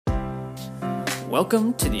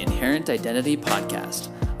Welcome to the Inherent Identity Podcast,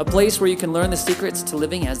 a place where you can learn the secrets to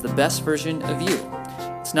living as the best version of you.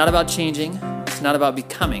 It's not about changing, it's not about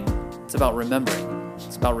becoming, it's about remembering.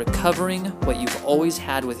 It's about recovering what you've always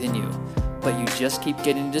had within you, but you just keep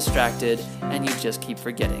getting distracted and you just keep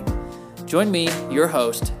forgetting. Join me, your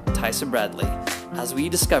host, Tyson Bradley, as we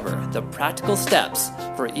discover the practical steps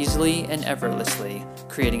for easily and effortlessly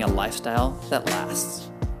creating a lifestyle that lasts.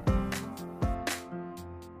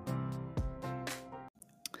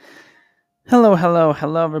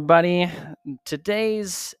 Hello, everybody.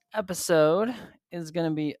 Today's episode is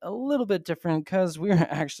going to be a little bit different because we're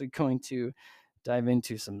actually going to dive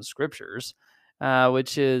into some scriptures,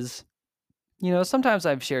 which is, sometimes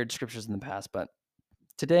I've shared scriptures in the past, but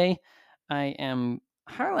today I am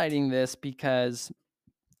highlighting this because,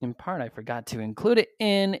 in part, I forgot to include it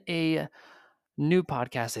in a new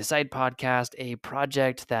podcast, a side podcast, a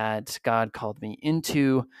project that God called me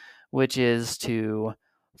into, which is to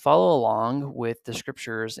follow along with the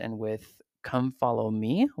scriptures and with Come Follow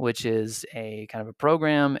Me, which is a kind of a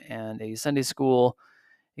program and a Sunday school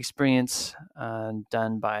experience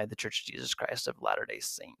done by the Church of Jesus Christ of Latter-day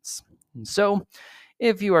Saints. And so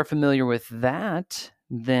if you are familiar with that,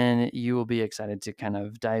 then you will be excited to kind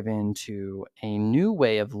of dive into a new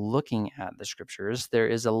way of looking at the scriptures. There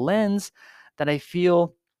is a lens that I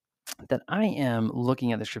feel that I am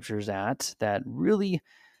looking at the scriptures at that really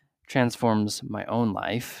transforms my own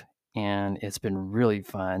life. And it's been really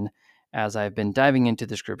fun as I've been diving into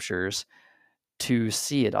the scriptures to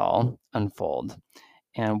see it all unfold.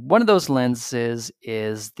 And one of those lenses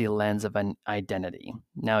is the lens of an identity.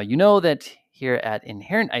 Now, you know that here at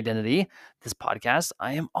Inherent Identity, this podcast,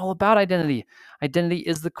 I am all about identity. Identity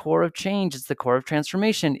is the core of change. It's the core of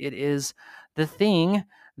transformation. It is the thing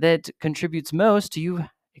that contributes most to you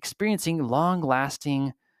experiencing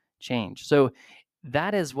long-lasting change. So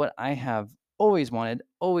that is what I have always wanted,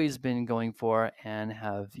 always been going for, and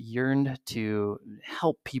have yearned to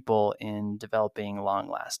help people in developing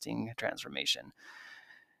long-lasting transformation.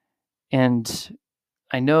 And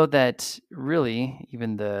I know that really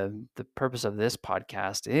even the purpose of this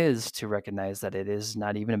podcast is to recognize that it is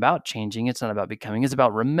not even about changing. It's not about becoming. It's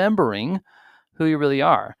about remembering who you really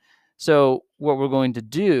are. So what we're going to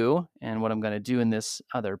do and what I'm going to do in this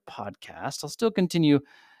other podcast, I'll still continue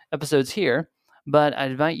episodes here, but I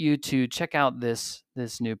invite you to check out this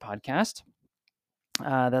new podcast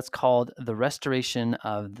that's called The Restoration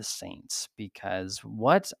of the Saints, because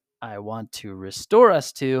what I want to restore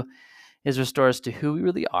us to is restore us to who we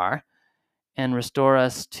really are and restore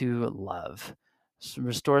us to love.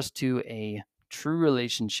 Restore us to a true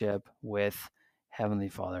relationship with Heavenly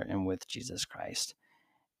Father and with Jesus Christ.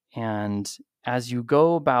 And as you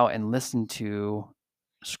go about and listen to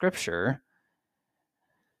Scripture,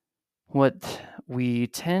 what we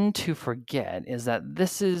tend to forget is that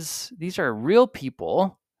these are real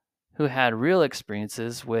people who had real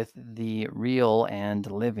experiences with the real and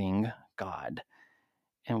living God.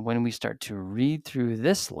 And when we start to read through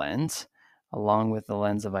this lens, along with the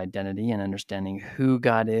lens of identity and understanding who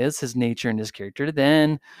God is, his nature and his character,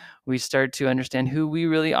 then we start to understand who we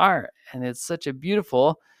really are. And it's such a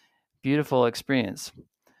beautiful, beautiful experience.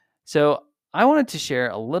 So I wanted to share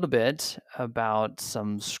a little bit about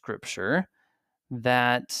some scripture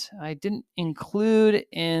that I didn't include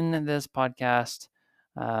in this podcast,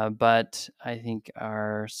 but I think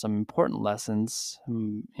are some important lessons,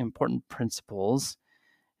 some important principles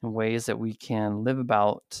and ways that we can live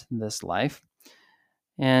about this life.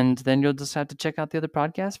 And then you'll just have to check out the other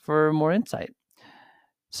podcast for more insight.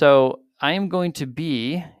 So I am going to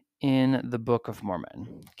be in the Book of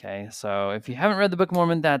Mormon. Okay, so if you haven't read the Book of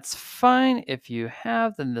Mormon, that's fine. If you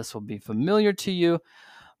have, then this will be familiar to you.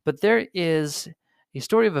 But there is a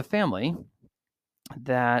story of a family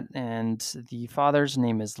and the father's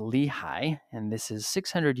name is Lehi, and this is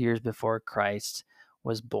 600 years before Christ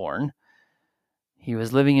was born. He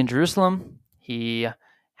was living in Jerusalem. He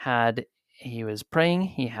was praying.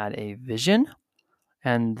 He had a vision.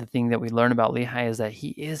 And the thing that we learn about Lehi is that he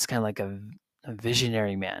is kind of like a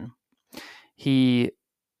visionary man.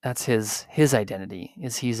 That's his identity,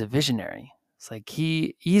 is he's a visionary. It's like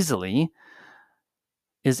he easily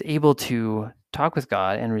is able to talk with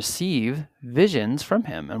God and receive visions from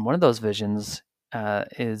him. And one of those visions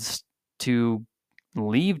is to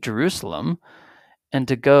leave Jerusalem and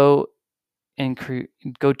to go and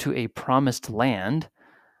go to a promised land,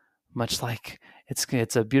 much like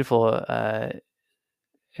it's a beautiful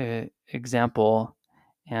example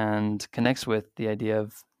and connects with the idea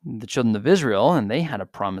of the children of Israel, and they had a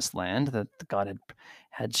promised land that God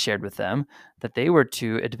had shared with them that they were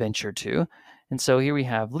to adventure to. And so here we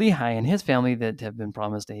have Lehi and his family that have been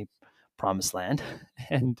promised a promised land.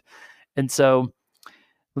 And so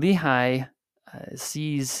Lehi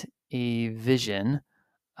sees a vision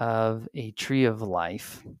of a tree of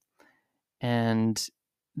life, and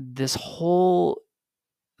this whole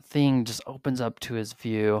thing just opens up to his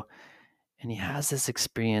view, and he has this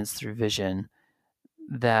experience through vision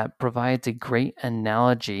that provides a great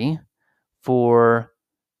analogy for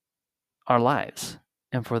our lives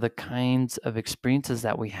and for the kinds of experiences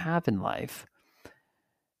that we have in life.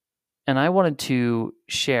 And I wanted to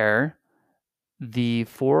share the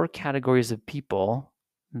 4 categories of people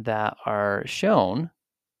that are shown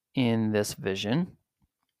in this vision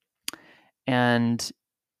and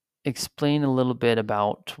explain a little bit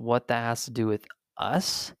about what that has to do with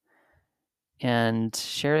us and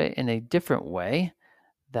share it in a different way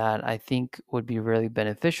that I think would be really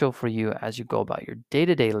beneficial for you as you go about your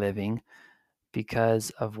day-to-day living because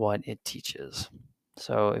of what it teaches.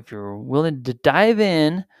 So if you're willing to dive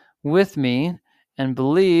in with me and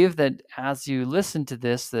believe that as you listen to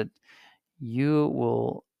this, that you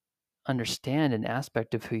will understand an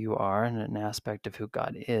aspect of who you are and an aspect of who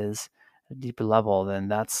God is at a deeper level, then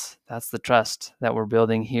that's the trust that we're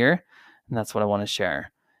building here, and that's what I want to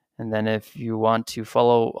share. And then if you want to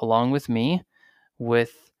follow along with me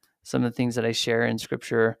with some of the things that I share in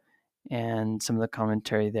Scripture and some of the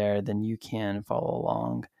commentary there, then you can follow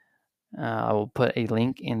along. I will put a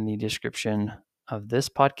link in the description of this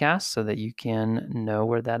podcast so that you can know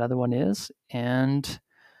where that other one is and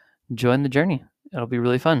join the journey. It'll be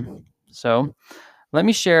really fun. So let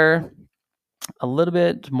me share a little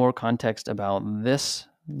bit more context about this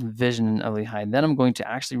vision of Lehi. Then I'm going to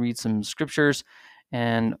actually read some scriptures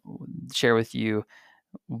and share with you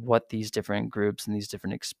what these different groups and these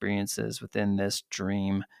different experiences within this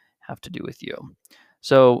dream have to do with you.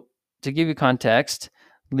 So to give you context,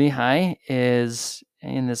 Lehi is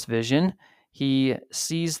in this vision. He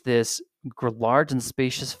sees this large and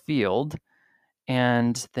spacious field,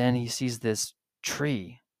 and then he sees this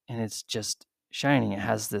tree, and it's just shining. It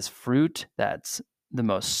has this fruit that's the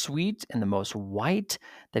most sweet and the most white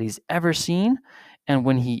that he's ever seen. And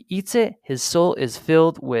when he eats it, his soul is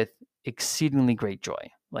filled with exceedingly great joy.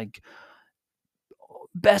 Like,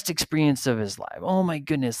 best experience of his life. Oh my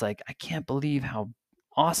goodness, like, I can't believe how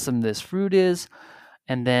awesome this fruit is.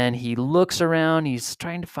 And then he looks around, he's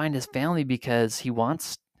trying to find his family because he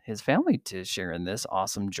wants his family to share in this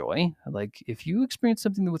awesome joy. Like, if you experience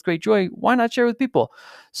something with great joy, why not share with people?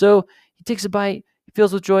 So he takes a bite, he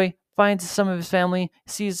feels with joy, finds some of his family,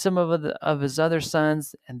 sees some of his other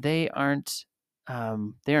sons, and they aren't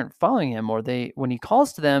following him, or when he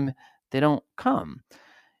calls to them, they don't come.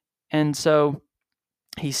 And so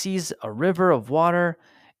he sees a river of water,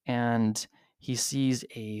 and he sees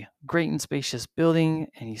a great and spacious building,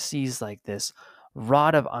 and he sees like this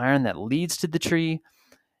rod of iron that leads to the tree.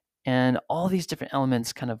 And all these different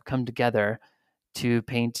elements kind of come together to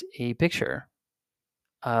paint a picture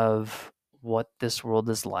of what this world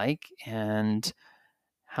is like and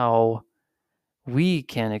how we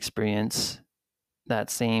can experience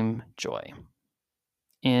that same joy.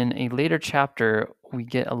 In a later chapter, we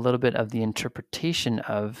get a little bit of the interpretation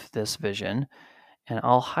of this vision, and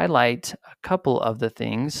I'll highlight a couple of the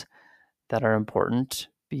things that are important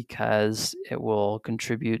because it will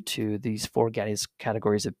contribute to these 4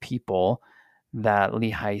 categories of people that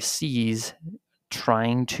Lehi sees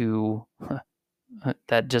trying to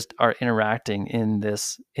that just are interacting in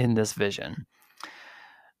this vision.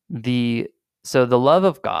 So the love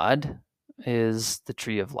of God is the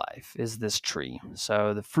tree of life, is this tree.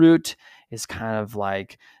 So the fruit is kind of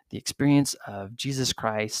like the experience of Jesus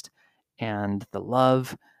Christ and the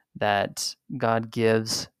love that God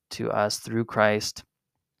gives to us through Christ.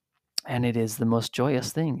 And it is the most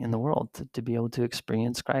joyous thing in the world to be able to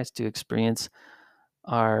experience Christ, to experience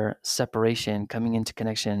our separation, coming into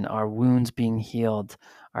connection, our wounds being healed,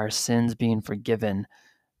 our sins being forgiven.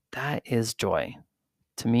 That is joy.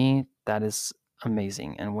 To me, that is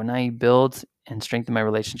amazing. And when I build and strengthen my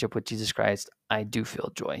relationship with Jesus Christ, I do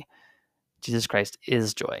feel joy. Jesus Christ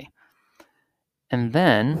is joy. And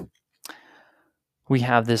then we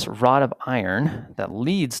have this rod of iron that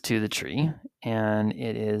leads to the tree, and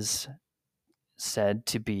it is said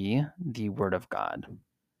to be the Word of God.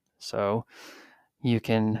 So you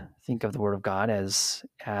can think of the Word of God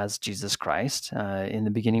as Jesus Christ. In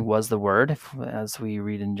the beginning was the Word, as we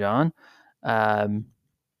read in John.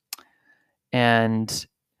 And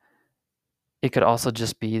it could also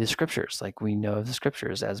just be the Scriptures, like we know of the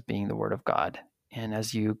Scriptures as being the Word of God. And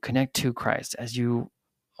as you connect to Christ, as you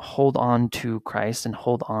hold on to Christ and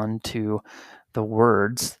hold on to the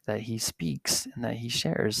words that He speaks and that He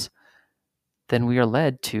shares, then we are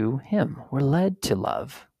led to Him. We're led to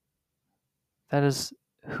love. That is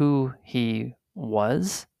who he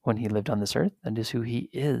was when he lived on this earth. That is who he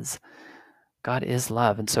is. God is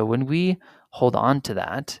love. And so when we hold on to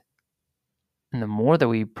that, and the more that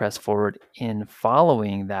we press forward in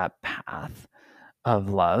following that path of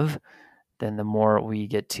love, then the more we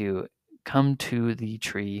get to come to the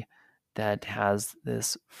tree that has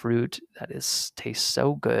this fruit that tastes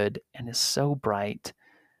so good and is so bright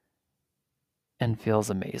and feels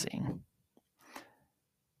amazing.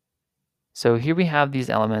 So here we have these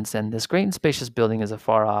elements, and this great and spacious building is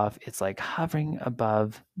afar off. It's like hovering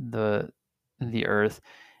above the earth,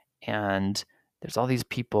 and there's all these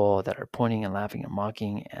people that are pointing and laughing and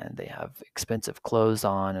mocking, and they have expensive clothes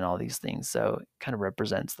on and all these things. So it kind of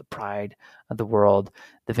represents the pride of the world,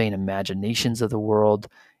 the vain imaginations of the world,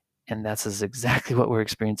 and that's exactly what we're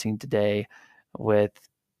experiencing today with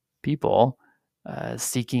people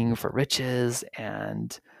seeking for riches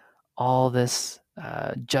and all this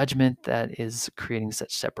judgment that is creating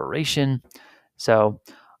such separation. So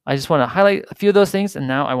I just want to highlight a few of those things, and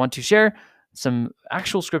now I want to share some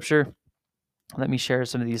actual scripture. Let me share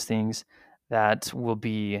some of these things that will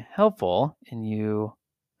be helpful in you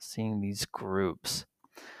seeing these groups.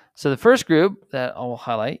 So the first group that I will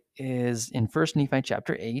highlight is in 1 Nephi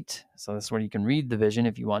chapter 8. So this is where you can read the vision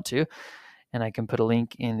if you want to. And I can put a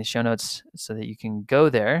link in the show notes so that you can go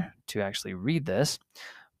there to actually read this.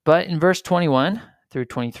 But in verse 21 through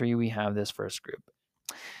 23, we have this first group.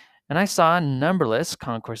 And I saw numberless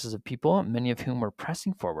concourses of people, many of whom were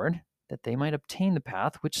pressing forward, that they might obtain the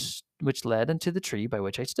path which led unto the tree by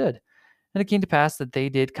which I stood. And it came to pass that they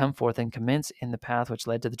did come forth and commence in the path which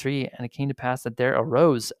led to the tree. And it came to pass that there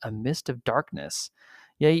arose a mist of darkness,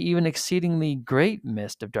 yea, even exceedingly great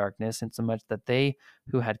mist of darkness, insomuch that they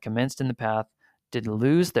who had commenced in the path did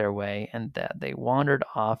lose their way, and that they wandered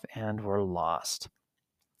off and were lost.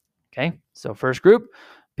 Okay, so first group,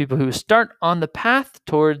 people who start on the path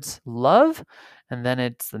towards love, and then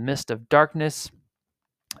it's the mist of darkness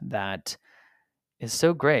that is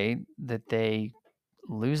so great that they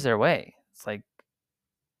lose their way. It's like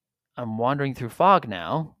I'm wandering through fog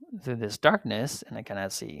now, through this darkness, and I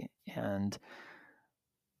cannot see. And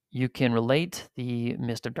you can relate the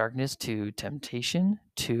mist of darkness to temptation,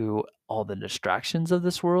 to all the distractions of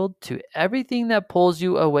this world, to everything that pulls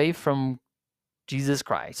you away from Jesus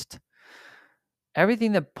Christ.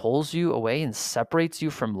 Everything that pulls you away and separates you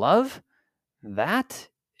from love, that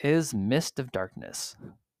is mist of darkness.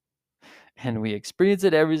 And we experience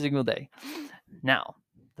it every single day. Now,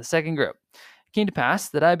 the second group. It came to pass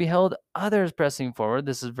that I beheld others pressing forward.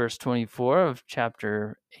 This is verse 24 of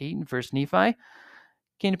chapter 8 in 1 Nephi. It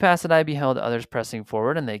came to pass that I beheld others pressing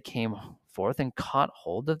forward, and they came forth and caught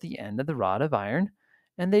hold of the end of the rod of iron,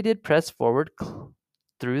 and they did press forward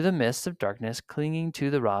through the mists of darkness, clinging to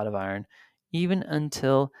the rod of iron, even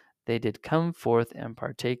until they did come forth and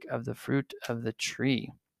partake of the fruit of the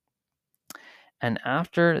tree. And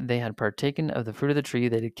after they had partaken of the fruit of the tree,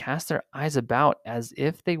 they did cast their eyes about as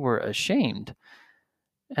if they were ashamed.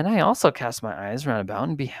 And I also cast my eyes round about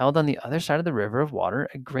and beheld on the other side of the river of water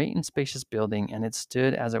a great and spacious building, and it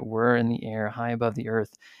stood as it were in the air, high above the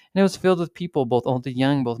earth. And it was filled with people, both old and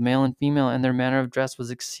young, both male and female, and their manner of dress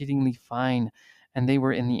was exceedingly fine. And they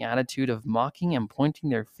were in the attitude of mocking and pointing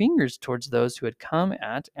their fingers towards those who had come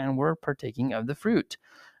at and were partaking of the fruit.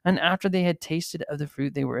 And after they had tasted of the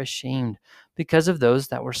fruit, they were ashamed because of those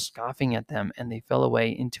that were scoffing at them, and they fell away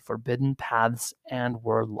into forbidden paths and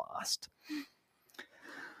were lost.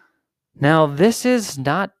 Now, this is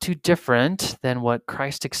not too different than what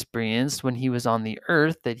Christ experienced when he was on the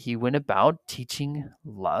earth, that he went about teaching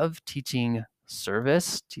love, teaching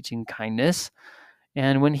service, teaching kindness.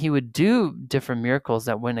 And when he would do different miracles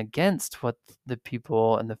that went against what the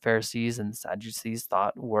people and the Pharisees and the Sadducees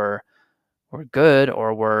thought were good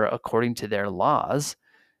or were according to their laws,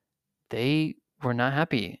 they were not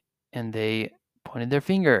happy, and they pointed their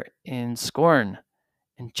finger in scorn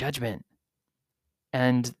and judgment.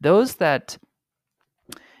 And those that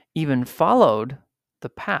even followed the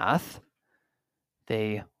path,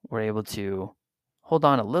 they were able to hold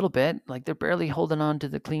on a little bit, like they're barely holding on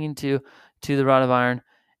to clinging to the rod of iron,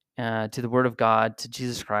 to the word of God, to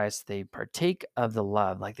Jesus Christ. They partake of the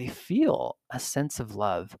love, like they feel a sense of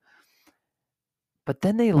love. But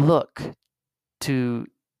then they look to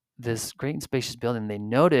this great and spacious building. They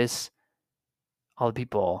notice all the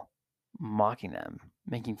people mocking them,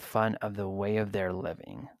 making fun of the way of their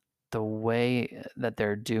living, the way that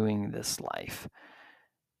they're doing this life.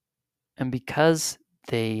 And because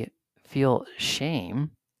they feel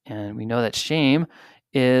shame, and we know that shame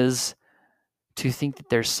is to think that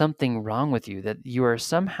there's something wrong with you, that you are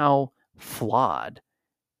somehow flawed.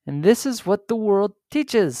 And this is what the world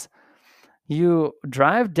teaches. You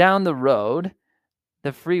drive down the road,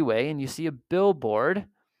 the freeway, and you see a billboard,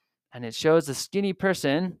 and it shows a skinny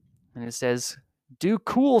person, and it says, "Do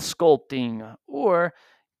cool sculpting," or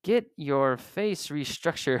 "Get your face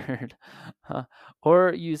restructured."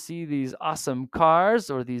 Or you see these awesome cars,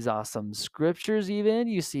 or these awesome scriptures, even.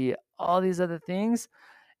 You see all these other things,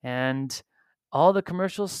 and all the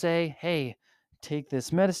commercials say, "Hey, take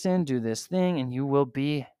this medicine, do this thing, and you will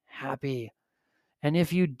be happy. And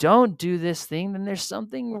if you don't do this thing, then there's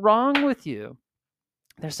something wrong with you.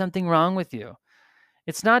 There's something wrong with you."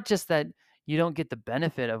 It's not just that you don't get the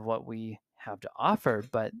benefit of what we have to offer,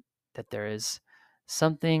 but that there is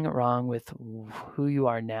something wrong with who you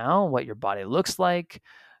are now, what your body looks like,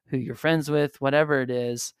 who you're friends with, whatever it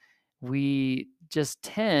is. We just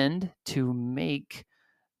tend to make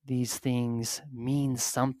these things mean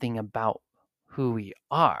something about who we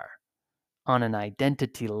are on an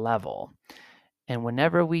identity level. And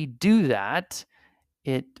whenever we do that,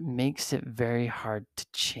 it makes it very hard to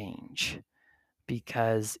change,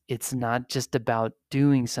 because it's not just about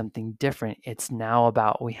doing something different. It's now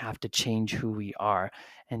about we have to change who we are.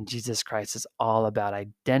 And Jesus Christ is all about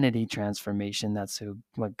identity transformation. That's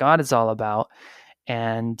what God is all about.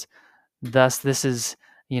 And thus, this is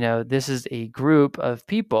a group of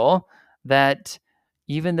people that,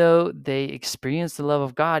 even though they experience the love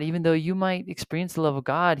of God, even though you might experience the love of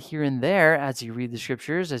God here and there as you read the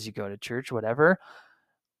scriptures, as you go to church, whatever,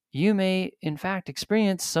 you may in fact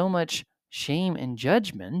experience so much shame and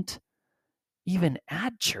judgment, even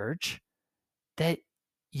at church, that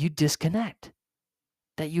you disconnect,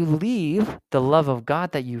 that you leave the love of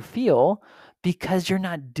God that you feel because you're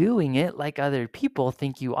not doing it like other people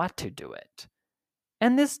think you ought to do it.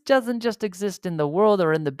 And this doesn't just exist in the world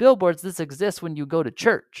or in the billboards. This exists when you go to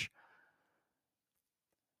church.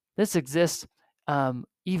 This exists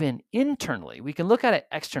even internally. We can look at it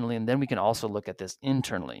externally, and then we can also look at this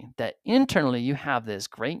internally. That internally, you have this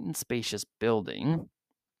great and spacious building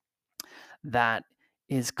that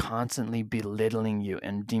is constantly belittling you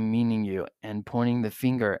and demeaning you and pointing the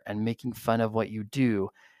finger and making fun of what you do.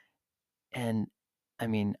 And I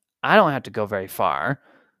mean, I don't have to go very far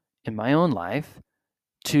in my own life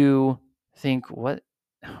to think, what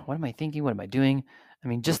am I thinking? What am I doing? I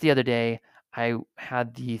mean, just the other day, I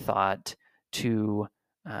had the thought to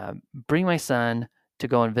bring my son to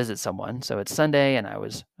go and visit someone. So it's Sunday, and I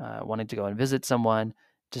was wanting to go and visit someone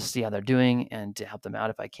to see how they're doing and to help them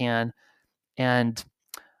out if I can. And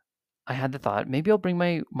I had the thought, maybe I'll bring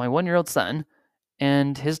my 1-year-old son,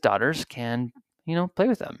 and his daughters can, play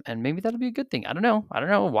with them, and maybe that'll be a good thing. I don't know. I don't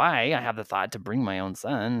know why I have the thought to bring my own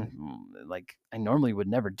son. Like, I normally would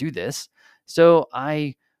never do this. So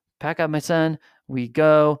I pack up my son, we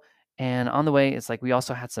go, and on the way, it's like we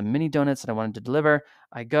also had some mini donuts that I wanted to deliver.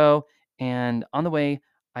 I go, and on the way,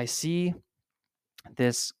 I see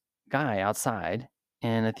this guy outside,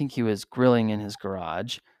 and I think he was grilling in his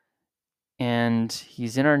garage, and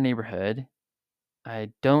he's in our neighborhood.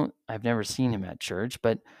 I've never seen him at church,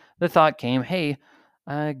 but the thought came, hey,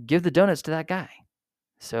 give the donuts to that guy.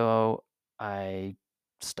 So I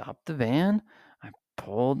stopped the van, I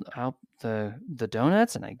pulled out the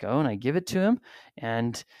donuts, and I go and I give it to him.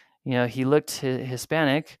 And, he looked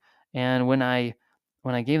Hispanic. And when I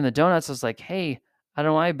gave him the donuts, I was like, hey, I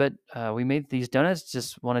don't know why, but we made these donuts,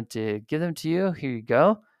 just wanted to give them to you. Here you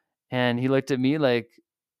go. And he looked at me like,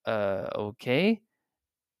 okay.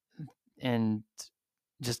 And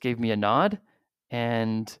just gave me a nod,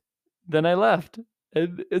 and then I left.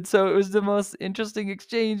 And so it was the most interesting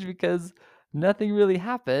exchange, because nothing really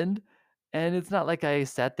happened. And it's not like I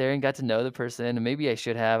sat there and got to know the person. And maybe I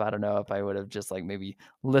should have. I don't know if I would have just like maybe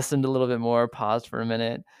listened a little bit more, paused for a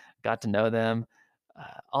minute, got to know them.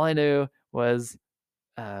 All I knew was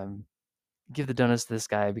um, give the donuts to this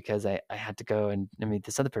guy because I had to go and meet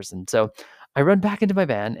this other person. So I run back into my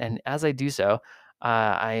van. And as I do so,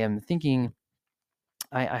 I am thinking,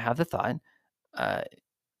 I have the thought uh,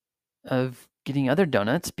 of getting other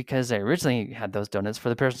donuts, because I originally had those donuts for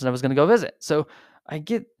the person I was going to go visit. So I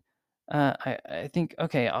get, I think,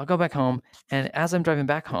 okay, I'll go back home. And as I'm driving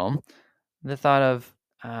back home, the thought of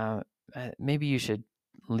maybe you should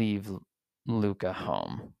leave Luca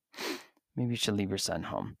home. Maybe you should leave your son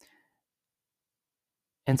home.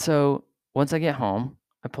 And so once I get home,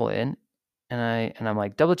 I pull in, and I'm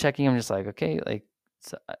like double checking. I'm just like, okay, like,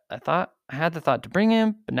 so I had the thought to bring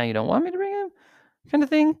him, but now you don't want me to bring him, kind of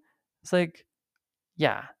thing. It's like,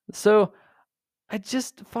 yeah. So I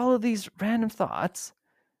just follow these random thoughts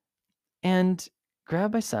and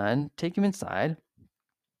grab my son, take him inside,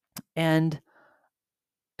 and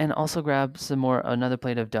also grab another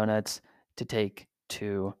plate of donuts to take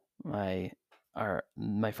to my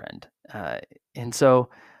my friend. And so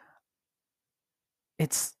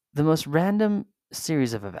it's the most random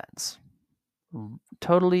series of events,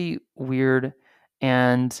 totally weird.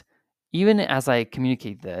 And even as I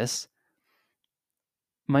communicate this,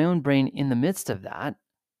 my own brain in the midst of that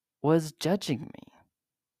was judging me,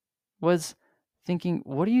 was thinking,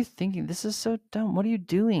 what are you thinking? This is so dumb. What are you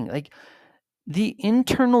doing? Like, the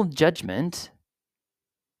internal judgment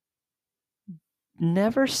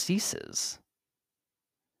never ceases.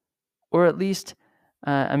 Or at least,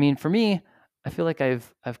 for me, I feel like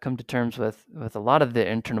I've come to terms with a lot of the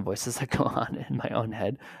internal voices that go on in my own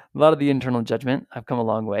head. A lot of the internal judgment. I've come a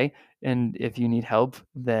long way, and if you need help,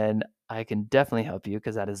 then I can definitely help you,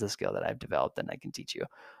 because that is a skill that I've developed and I can teach you.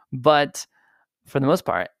 But for the most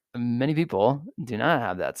part, many people do not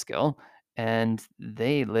have that skill, and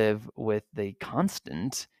they live with the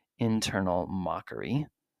constant internal mockery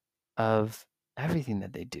of everything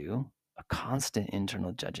that they do, a constant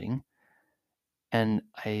internal judging. And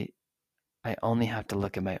I only have to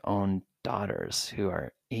look at my own daughters, who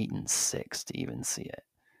are 8 and 6, to even see it.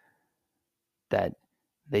 That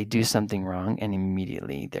they do something wrong and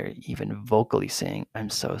immediately they're even vocally saying, "I'm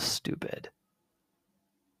so stupid."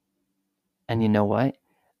 And you know what?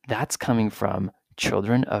 That's coming from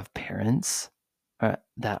children of parents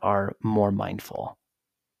that are more mindful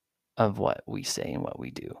of what we say and what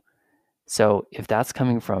we do. So if that's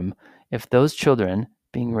coming from, if those children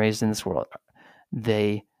being raised in this world,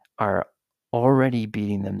 they are already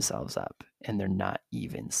beating themselves up and they're not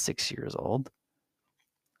even 6 years old,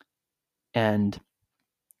 and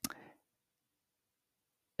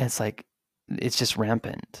it's like, it's just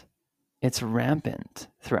rampant. It's rampant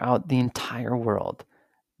throughout the entire world.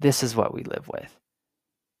 This is what we live with.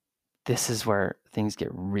 This is where things get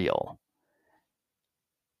real.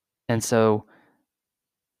 And so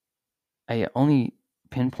I only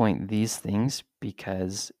pinpoint these things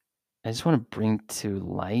because I just want to bring to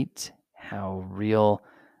light how real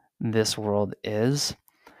this world is,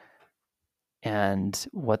 and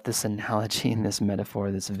what this analogy and this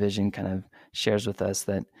metaphor, this vision kind of shares with us,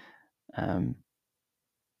 that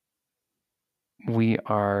we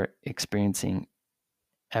are experiencing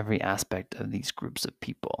every aspect of these groups of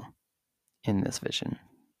people in this vision.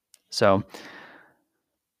 So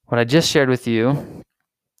what I just shared with you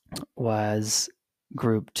was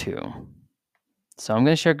group 2. So I'm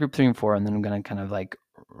going to share group 3 and 4, and then I'm going to kind of like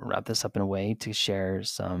wrap this up in a way to share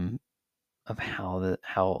some of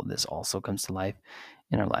how this also comes to life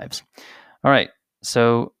in our lives. All right.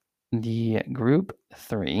 So the group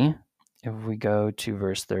 3, if we go to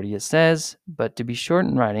verse 30, it says, "But to be short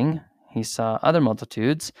in writing, he saw other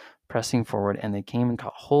multitudes pressing forward, and they came and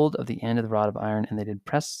caught hold of the end of the rod of iron, and they did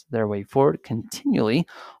press their way forward continually,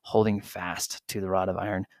 holding fast to the rod of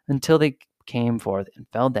iron, until they came forth and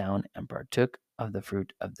fell down and partook of the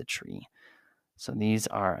fruit of the tree." So these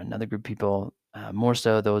are another group of people, more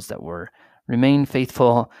so those that remain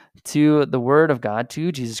faithful to the word of God,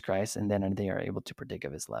 to Jesus Christ, and then they are able to partake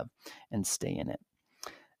of his love and stay in it.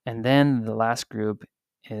 And then the last group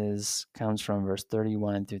comes from verse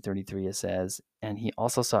 31 through 33. It says, "And he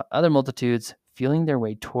also saw other multitudes feeling their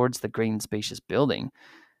way towards the great and spacious building.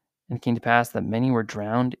 And it came to pass that many were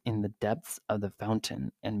drowned in the depths of the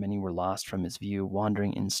fountain, and many were lost from his view,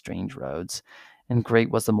 wandering in strange roads. And great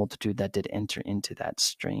was the multitude that did enter into that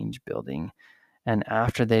strange building. And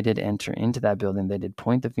after they did enter into that building, they did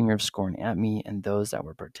point the finger of scorn at me and those that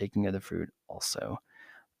were partaking of the fruit also.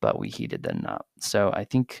 But we heeded them not." So I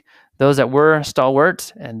think those that were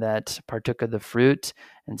stalwart and that partook of the fruit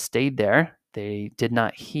and stayed there, they did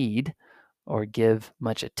not heed or give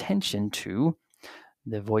much attention to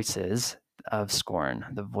the voices of scorn,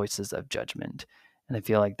 the voices of judgment. And I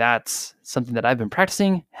feel like that's something that I've been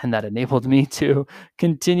practicing, and that enabled me to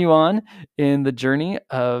continue on in the journey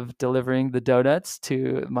of delivering the donuts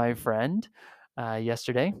to my friend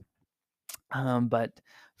yesterday. But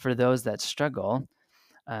for those that struggle,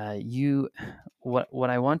 what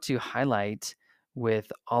I want to highlight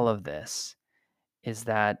with all of this is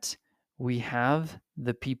that we have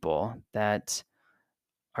the people that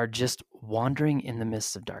are just wandering in the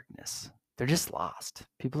midst of darkness. They're just lost.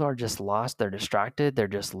 People are just lost. They're distracted. They're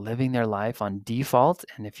just living their life on default.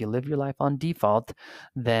 And if you live your life on default,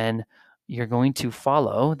 then you're going to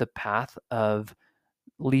follow the path of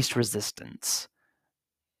least resistance,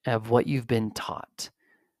 of what you've been taught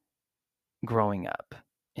growing up.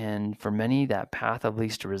 And for many, that path of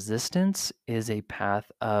least resistance is a path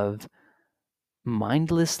of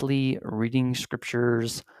mindlessly reading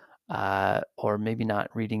scriptures, or maybe not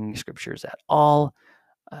reading scriptures at all,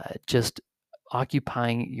 just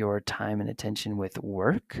occupying your time and attention with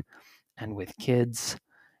work and with kids,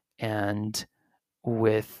 and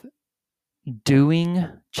with doing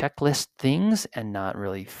checklist things and not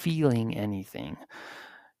really feeling anything.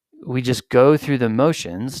 We just go through the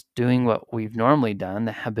motions, doing what we've normally done,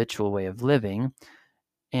 the habitual way of living,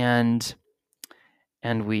 and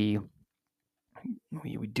we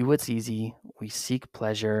do what's easy, we seek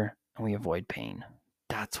pleasure, and we avoid pain.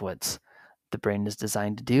 That's what the brain is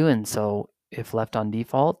designed to do. And so if left on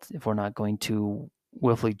default, if we're not going to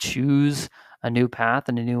willfully choose a new path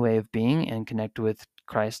and a new way of being and connect with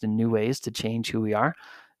Christ in new ways to change who we are,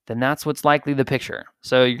 then that's what's likely the picture.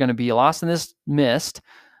 So you're going to be lost in this mist,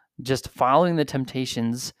 just following the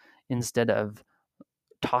temptations instead of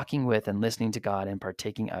talking with and listening to God and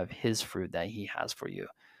partaking of his fruit that he has for you,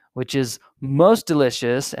 which is most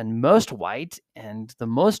delicious and most white and the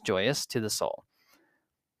most joyous to the soul.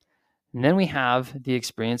 And then we have the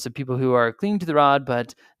experience of people who are clinging to the rod,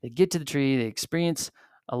 but they get to the tree, they experience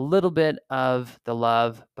a little bit of the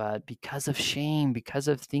love, but because of shame, because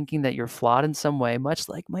of thinking that you're flawed in some way, much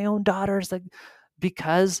like my own daughters, like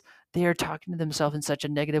because they are talking to themselves in such a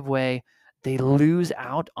negative way, they lose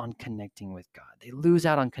out on connecting with God. They lose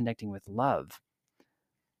out on connecting with love.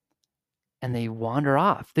 And they wander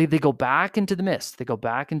off. They go back into the mist. They go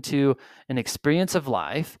back into an experience of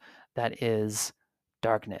life that is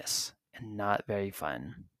darkness and not very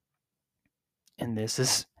fun. And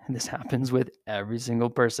this happens with every single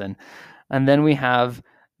person. And then we have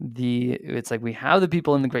it's like we have the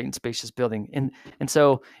people in the great and spacious building. And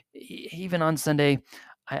so even on Sunday,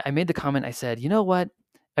 I made the comment, I said, you know what,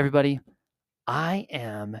 everybody, I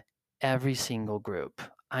am every single group.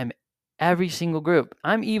 I'm every single group.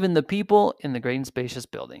 I'm even the people in the great and spacious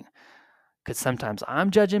building. Because sometimes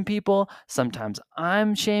I'm judging people. Sometimes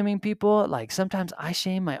I'm shaming people. Like sometimes I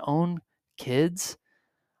shame my own kids.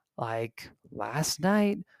 Like last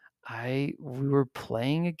night, we were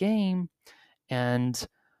playing a game, and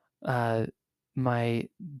my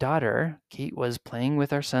daughter Kate was playing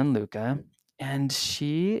with our son Luca, and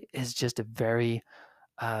she is just a very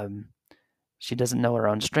she doesn't know her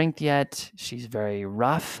own strength yet. She's very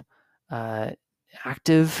rough, uh,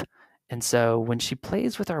 active. And so when she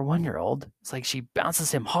plays with our 1-year-old, it's like she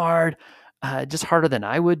bounces him hard, just harder than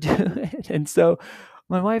I would do it. And so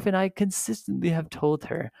my wife and I consistently have told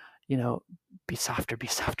her, be softer, be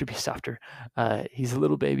softer, be softer. He's a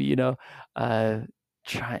little baby,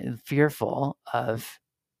 fearful of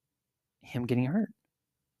him getting hurt.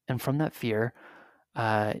 And from that fear,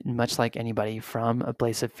 much like anybody from a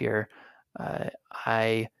place of fear,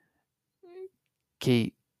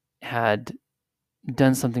 Kate had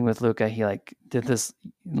done something with Luca. He did this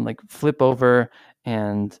flip over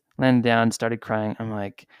and landed down, started crying. I'm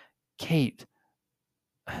like, Kate,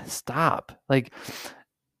 stop. Like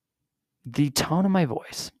the tone of my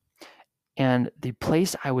voice and the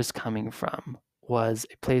place I was coming from was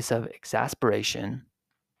a place of exasperation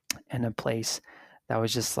and a place that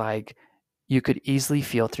was just like, you could easily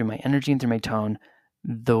feel through my energy and through my tone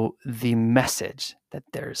the message that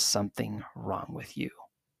there's something wrong with you.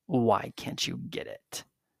 Why can't you get it?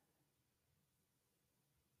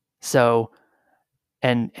 So,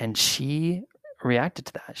 and she reacted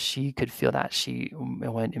to that. She could feel that. She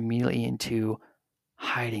went immediately into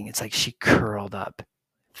hiding. It's like she curled up,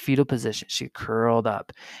 fetal position. She curled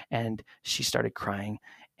up and she started crying,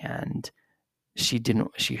 and she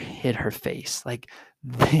hid her face. Like,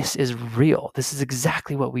 this is real. This is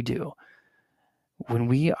exactly what we do. When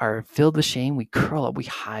we are filled with shame, we curl up, we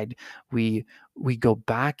hide, we go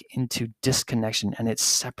back into disconnection, and it's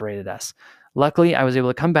separated us. Luckily, I was able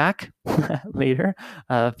to come back later,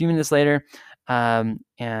 a few minutes later, and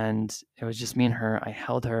it was just me and her. I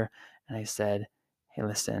held her, and I said, "Hey,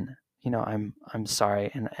 listen, I'm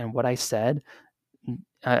sorry." And what I said, "Do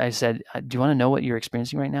you want to know what you're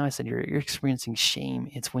experiencing right now?" I said, "You're experiencing shame.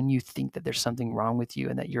 It's when you think that there's something wrong with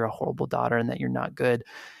you, and that you're a horrible daughter, and that you're not good,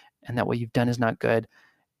 and that what you've done is not good.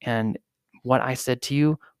 And what I said to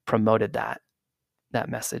you promoted that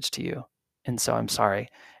message to you. And so I'm sorry."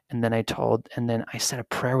 And then I said a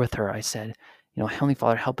prayer with her. I said, Heavenly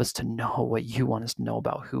Father, help us to know what you want us to know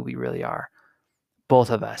about who we really are. Both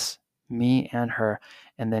of us, me and her.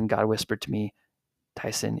 And then God whispered to me,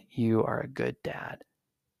 "Tyson, you are a good dad."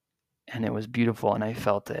 And it was beautiful, and I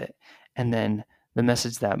felt it. And then the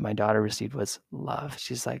message that my daughter received was love.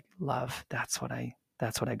 She's like, "Love, that's what I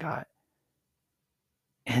got."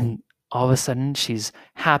 And all of a sudden she's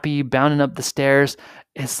happy, bounding up the stairs.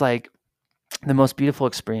 It's like the most beautiful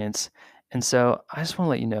experience. And so I just want to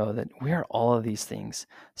let you know that we are all of these things.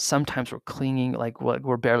 Sometimes we're clinging, like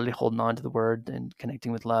we're barely holding on to the word and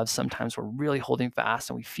connecting with love. Sometimes we're really holding fast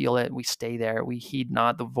and we feel it. We stay there. We heed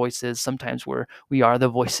not the voices. Sometimes we are the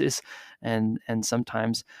voices, and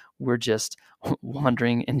sometimes we're just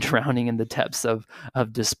wandering and drowning in the depths of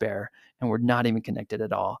despair, and we're not even connected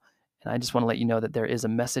at all. And I just want to let you know that there is a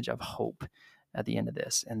message of hope at the end of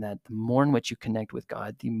this, and that the more in which you connect with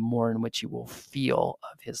God, the more in which you will feel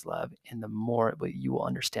of his love, and the more you will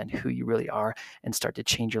understand who you really are and start to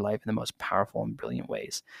change your life in the most powerful and brilliant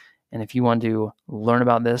ways. And if you want to learn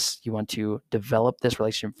about this, you want to develop this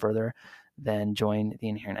relationship further, then join the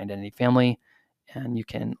Inherent Identity family. And you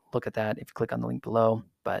can look at that if you click on the link below.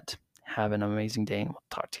 But have an amazing day, and we'll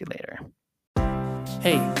talk to you later.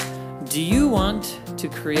 Hey, do you want to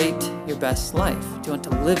create your best life? Do you want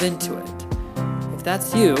to live into it? If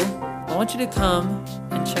that's you, I want you to come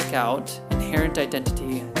and check out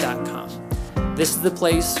inherentidentity.com. This is the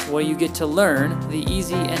place where you get to learn the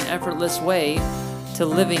easy and effortless way to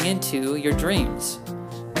living into your dreams.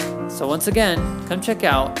 So once again, come check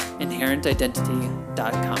out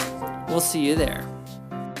inherentidentity.com. We'll see you there.